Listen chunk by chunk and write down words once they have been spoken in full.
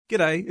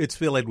G'day, it's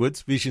Phil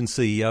Edwards, Vision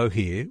CEO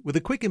here, with a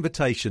quick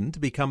invitation to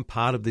become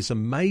part of this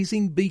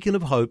amazing beacon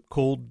of hope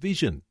called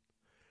Vision.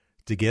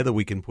 Together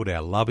we can put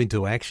our love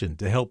into action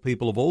to help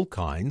people of all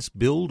kinds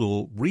build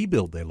or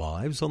rebuild their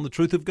lives on the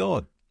truth of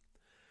God.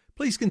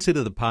 Please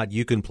consider the part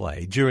you can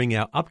play during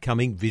our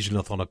upcoming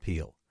Visionathon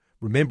appeal,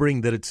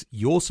 remembering that it's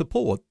your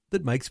support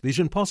that makes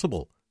Vision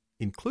possible,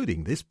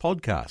 including this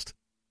podcast.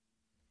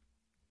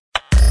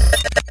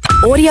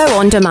 Audio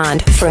on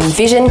demand from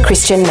Vision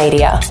Christian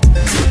Media.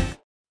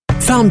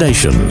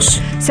 Foundations.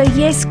 So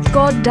yes,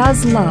 God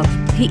does love.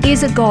 He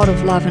is a God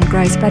of love and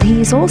grace, but he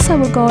is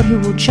also a God who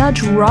will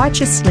judge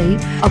righteously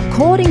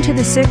according to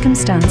the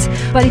circumstance.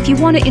 But if you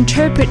want to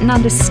interpret and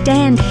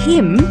understand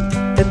him,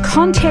 the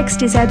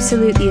context is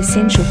absolutely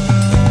essential.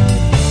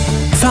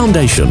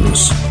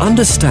 Foundations.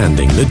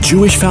 Understanding the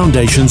Jewish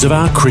foundations of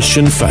our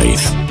Christian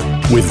faith.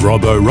 With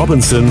Robbo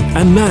Robinson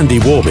and Mandy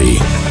Warby.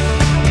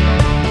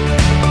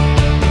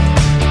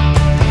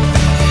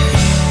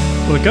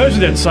 Well, it goes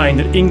without saying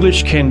that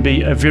English can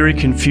be a very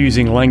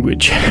confusing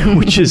language,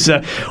 which is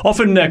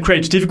often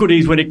creates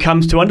difficulties when it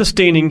comes to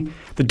understanding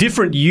the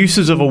different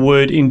uses of a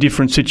word in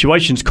different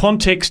situations.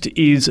 Context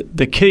is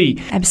the key.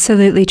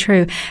 Absolutely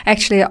true.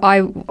 Actually,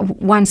 I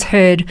once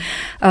heard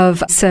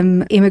of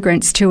some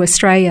immigrants to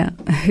Australia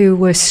who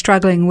were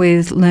struggling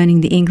with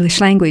learning the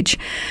English language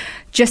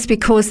just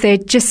because there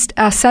just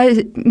are so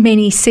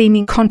many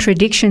seeming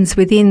contradictions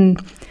within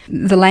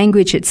the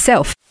language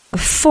itself.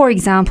 For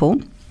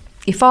example,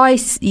 if I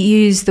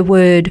use the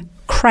word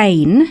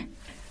crane,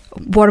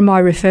 what am I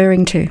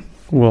referring to?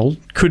 Well,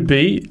 could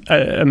be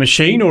a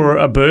machine or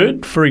a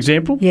bird, for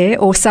example. Yeah,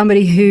 or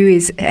somebody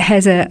who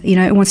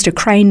wants to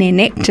crane their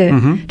neck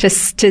to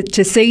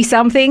see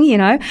something.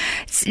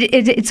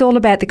 It's all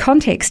about the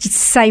context. It's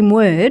the same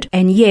word,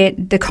 and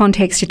yet the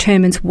context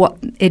determines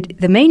what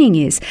the meaning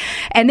is.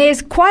 And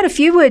there's quite a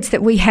few words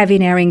that we have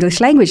in our English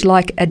language,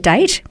 like a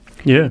date.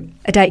 Yeah.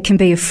 A date can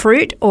be a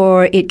fruit,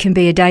 or it can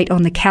be a date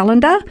on the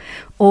calendar,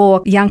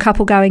 or a young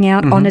couple going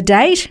out on a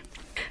date.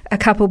 A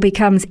couple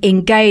becomes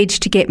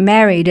engaged to get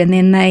married, and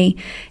then they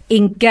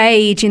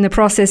engage in the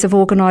process of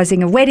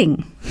organising a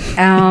wedding.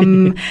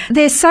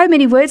 There's so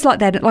many words like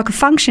that, like a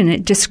function.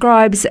 It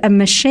describes a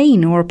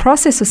machine or a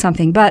process or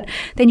something, but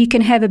then you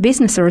can have a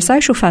business or a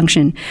social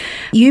function.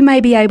 You may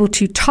be able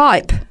to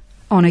type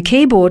on a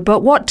keyboard, but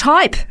what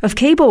type of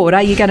keyboard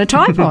are you going to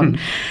type on?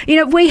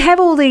 We have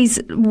all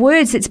these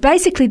words. It's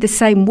basically the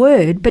same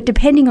word, but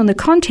depending on the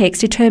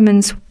context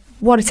determines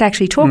what it's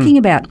actually talking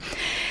about.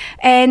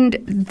 And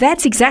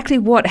that's exactly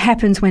what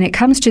happens when it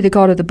comes to the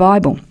God of the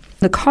Bible.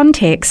 The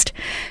context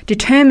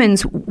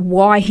determines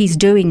why he's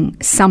doing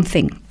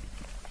something.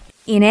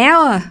 In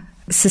our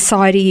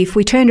society, if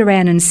we turned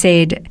around and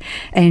said,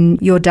 and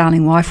your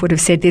darling wife would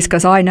have said this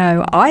because I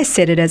know I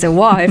said it as a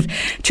wife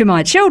to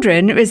my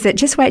children, is that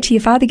just wait till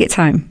your father gets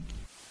home.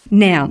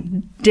 Now,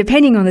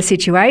 depending on the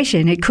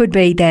situation, it could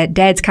be that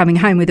dad's coming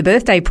home with a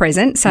birthday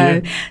present,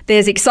 so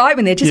there's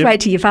excitement there. Just wait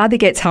till your father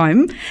gets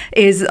home.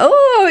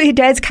 Your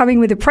dad's coming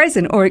with a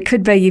present. Or it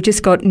could be you've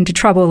just got into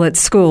trouble at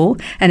school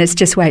and it's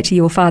just wait till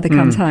your father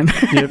comes home.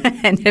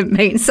 And it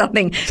means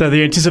something. So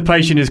the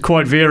anticipation is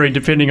quite varied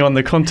depending on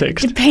the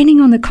context.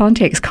 Depending on the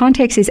context.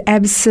 Context is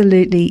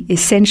absolutely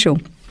essential.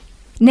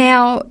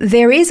 Now,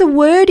 there is a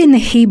word in the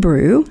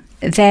Hebrew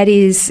that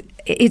is...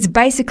 It's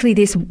basically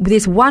this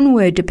one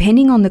word,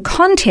 depending on the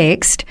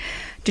context,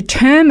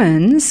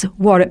 determines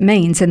what it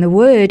means. And the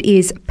word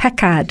is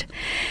pakad.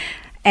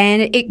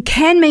 And it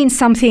can mean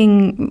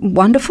something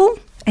wonderful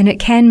and it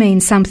can mean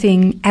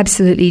something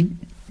absolutely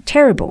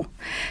terrible,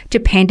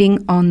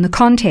 depending on the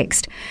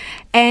context.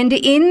 And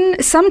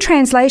in some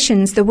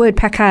translations, the word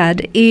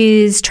pakad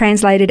is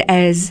translated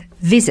as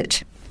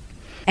visit.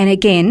 And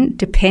again,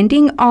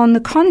 depending on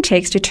the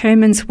context,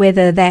 determines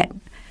whether that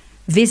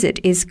visit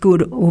is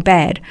good or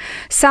bad.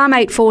 Psalm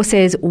 8:4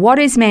 says, "What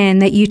is man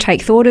that you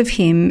take thought of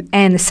him,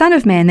 and the son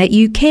of man that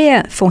you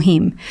care for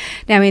him?"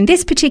 Now, in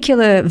this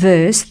particular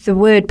verse, the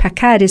word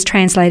pakad is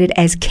translated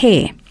as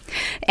care.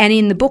 And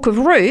in the book of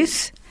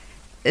Ruth,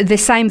 the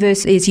same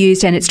verse is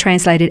used and it's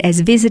translated as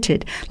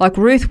visited. Like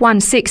Ruth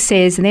 1:6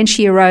 says, "And then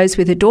she arose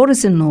with her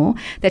daughters-in-law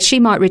that she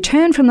might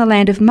return from the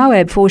land of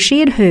Moab, for she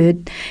had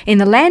heard in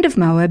the land of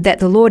Moab that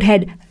the Lord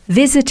had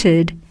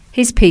visited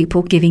his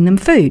people, giving them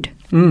food."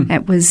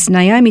 That was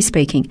Naomi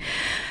speaking.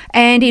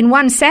 And in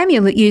 1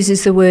 Samuel, it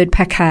uses the word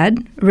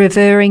pakad,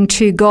 referring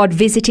to God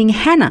visiting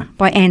Hannah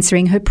by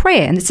answering her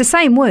prayer. And it's the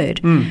same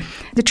word.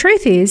 The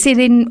truth is that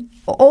in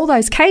all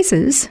those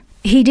cases,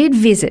 he did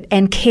visit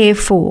and care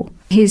for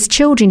his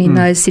children in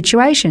those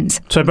situations.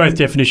 So both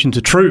definitions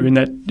are true in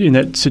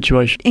that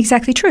situation.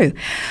 Exactly true.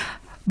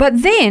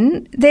 But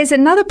then there's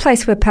another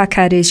place where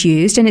pakad is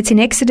used, and it's in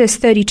Exodus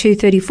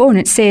 32:34, and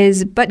it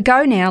says, "But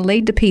go now,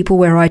 lead the people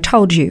where I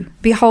told you.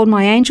 Behold,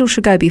 my angel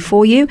shall go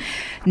before you.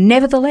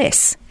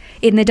 Nevertheless,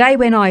 in the day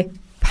when I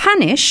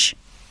punish,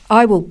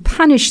 I will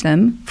punish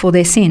them for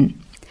their sin."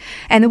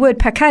 And the word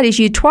pakad is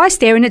used twice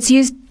there, and it's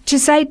used to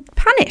say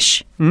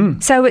punish.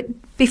 So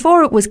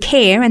before it was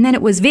care, and then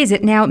it was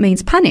visit, now it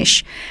means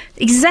punish.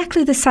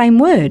 Exactly the same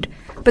word.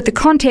 but the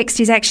context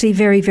is actually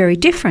very, very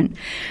different.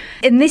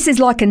 And this is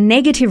like a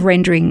negative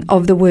rendering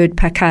of the word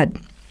pakad.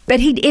 But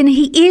he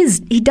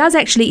does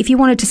actually, if you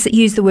wanted to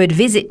use the word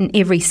visit in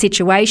every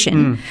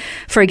situation,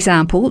 for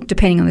example,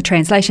 depending on the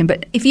translation,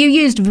 but if you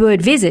used the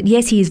word visit,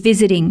 yes, he is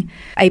visiting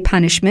a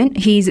punishment,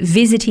 he's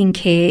visiting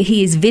care,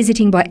 he is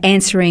visiting by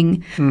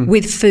answering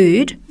with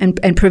food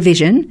and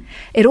provision.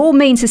 It all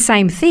means the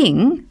same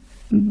thing,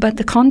 but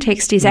the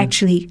context is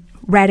actually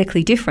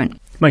radically different.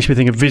 Makes me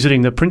think of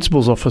visiting the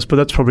principal's office, but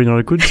that's probably not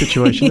a good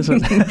situation, is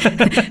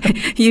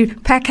it? You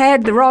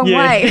pakad the wrong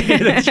way. Yeah,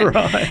 that's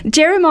right.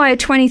 Jeremiah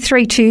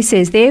 23:2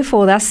 says,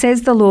 "Therefore thus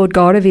says the Lord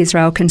God of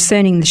Israel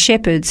concerning the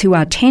shepherds who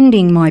are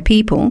tending my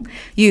people,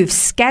 you've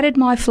scattered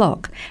my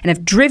flock and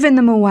have driven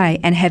them away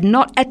and have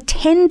not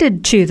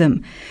attended to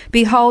them.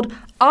 Behold,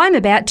 I'm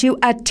about to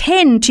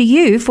attend to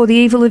you for the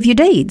evil of your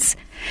deeds."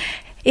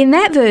 In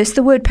that verse,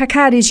 the word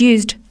pakad is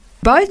used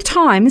both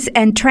times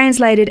and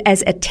translated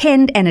as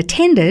attend and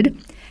attended,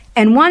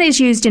 and one is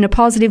used in a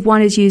positive,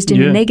 one is used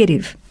in a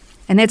negative.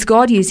 And that's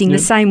God using the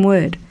same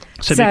word.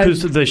 So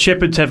because the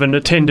shepherds haven't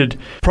attended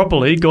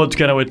properly, God's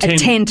going to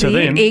attend to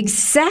them.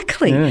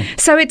 Exactly. Yeah.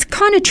 So it's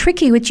kind of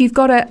tricky, which you've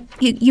got to,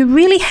 you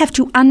really have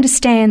to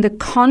understand the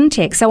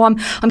context. So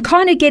I'm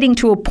kind of getting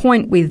to a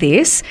point with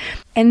this,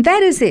 and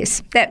that is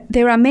this, that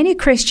there are many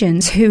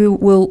Christians who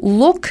will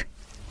look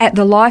at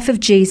the life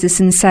of Jesus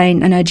and say,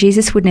 no,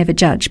 Jesus would never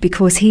judge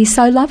because he's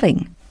so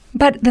loving.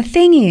 But the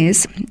thing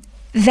is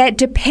that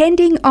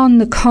depending on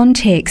the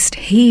context,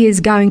 he is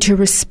going to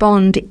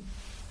respond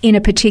in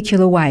a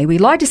particular way. We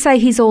like to say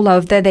he's all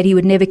love, that he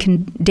would never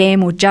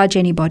condemn or judge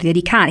anybody, that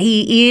he can't.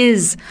 He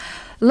is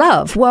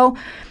love. Well,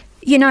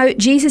 you know,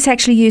 Jesus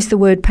actually used the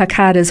word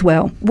pakad as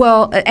well.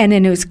 Well, and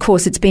then, of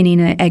course, it's been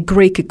in a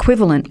Greek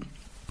equivalent.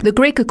 The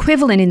Greek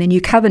equivalent in the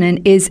New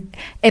Covenant is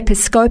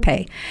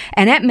episkope,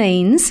 and that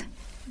means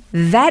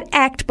that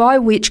act by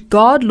which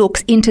God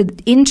looks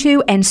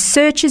into and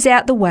searches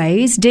out the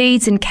ways,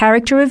 deeds and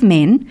character of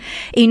men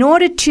in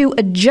order to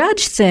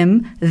adjudge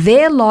them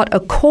their lot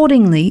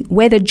accordingly,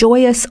 whether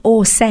joyous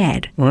or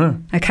sad. Wow.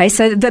 Okay,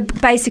 so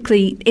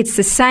basically it's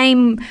the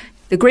same,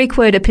 the Greek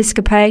word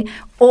episkope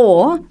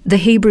or the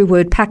Hebrew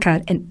word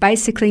pakad, and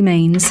basically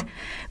means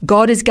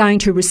God is going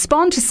to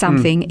respond to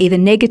something either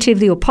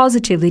negatively or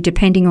positively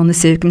depending on the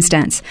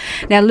circumstance.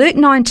 Now, Luke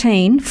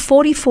 19,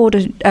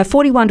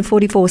 41 to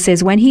 44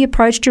 says, "When he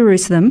approached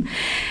Jerusalem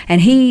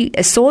and he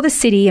saw the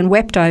city and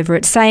wept over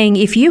it, saying,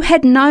 if you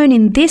had known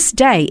in this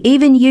day,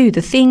 even you,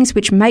 the things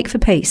which make for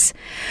peace.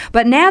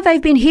 But now they've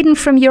been hidden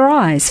from your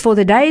eyes, for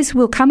the days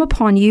will come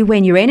upon you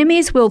when your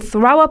enemies will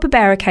throw up a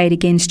barricade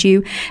against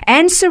you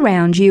and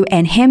surround you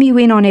and hem you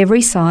in on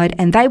every side,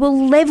 and they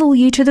will level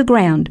you to the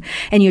ground,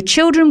 and your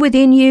children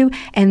within you,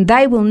 and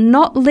they will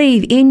not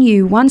leave in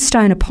you one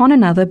stone upon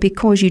another,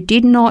 because you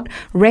did not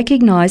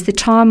recognize the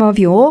time of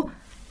your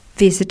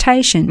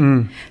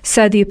visitation."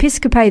 So the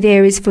episcope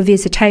there is for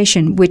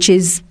visitation, which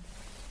is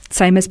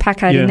same as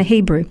pakad in the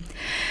Hebrew.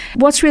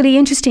 What's really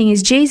interesting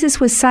is Jesus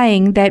was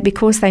saying that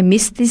because they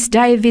missed this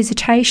day of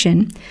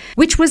visitation,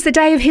 which was the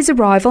day of his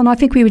arrival, and I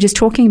think we were just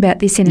talking about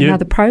this in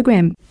another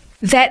program,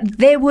 that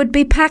there would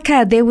be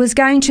pakad, there was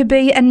going to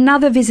be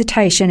another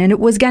visitation, and it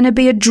was going to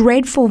be a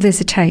dreadful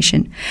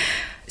visitation.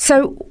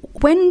 So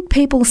when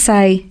people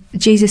say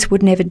Jesus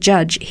would never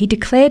judge, he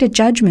declared a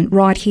judgment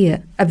right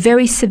here, a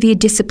very severe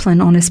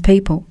discipline on his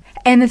people.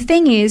 And the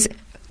thing is,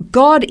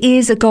 God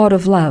is a God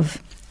of love,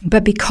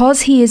 but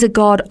because he is a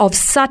God of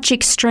such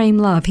extreme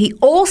love, he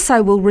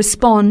also will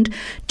respond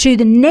to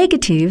the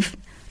negative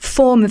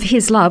form of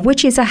his love,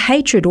 which is a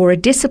hatred or a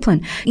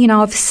discipline. You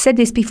know, I've said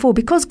this before,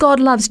 because God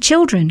loves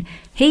children,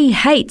 he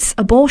hates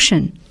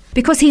abortion,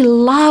 because he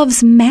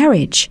loves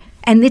marriage.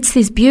 And it's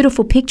this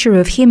beautiful picture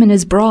of him and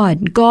his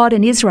bride, God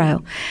and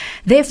Israel.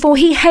 Therefore,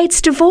 he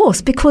hates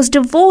divorce, because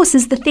divorce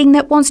is the thing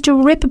that wants to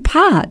rip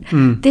apart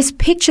this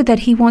picture that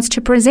he wants to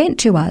present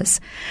to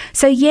us.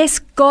 So yes,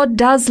 God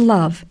does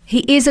love.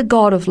 He is a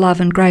God of love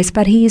and grace,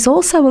 but he is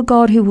also a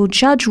God who will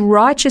judge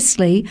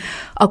righteously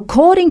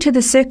according to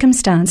the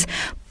circumstance.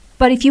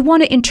 But if you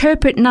want to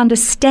interpret and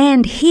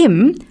understand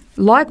him,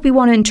 like we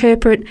want to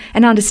interpret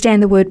and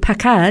understand the word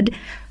pakad,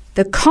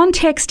 the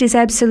context is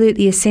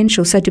absolutely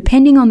essential. So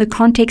depending on the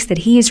context that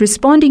he is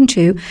responding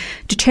to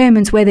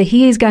determines whether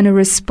he is going to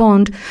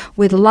respond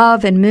with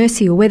love and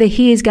mercy, or whether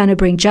he is going to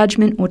bring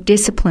judgment or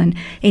discipline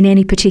in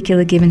any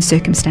particular given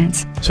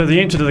circumstance. So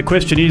the answer to the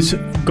question is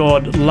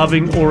God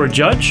loving or a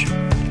judge?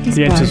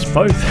 The answer is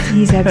both.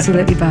 He's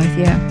absolutely both,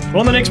 yeah. Well,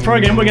 on the next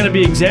program, we're going to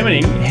be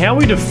examining how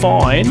we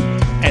define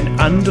an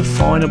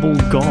undefinable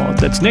God.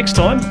 That's next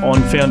time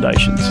on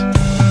Foundations.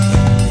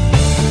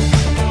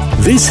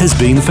 This has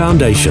been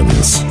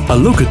Foundations, a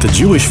look at the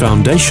Jewish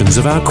foundations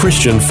of our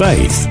Christian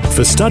faith.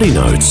 For study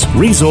notes,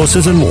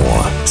 resources and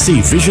more,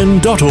 see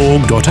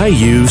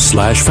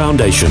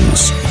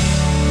vision.org.au/foundations.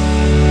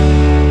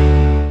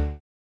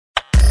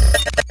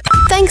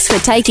 Thanks for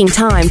taking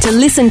time to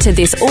listen to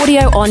this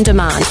audio on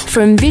demand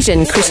from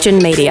Vision Christian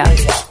Media.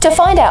 To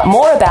find out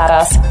more about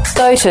us,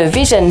 go to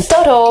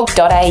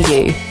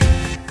vision.org.au.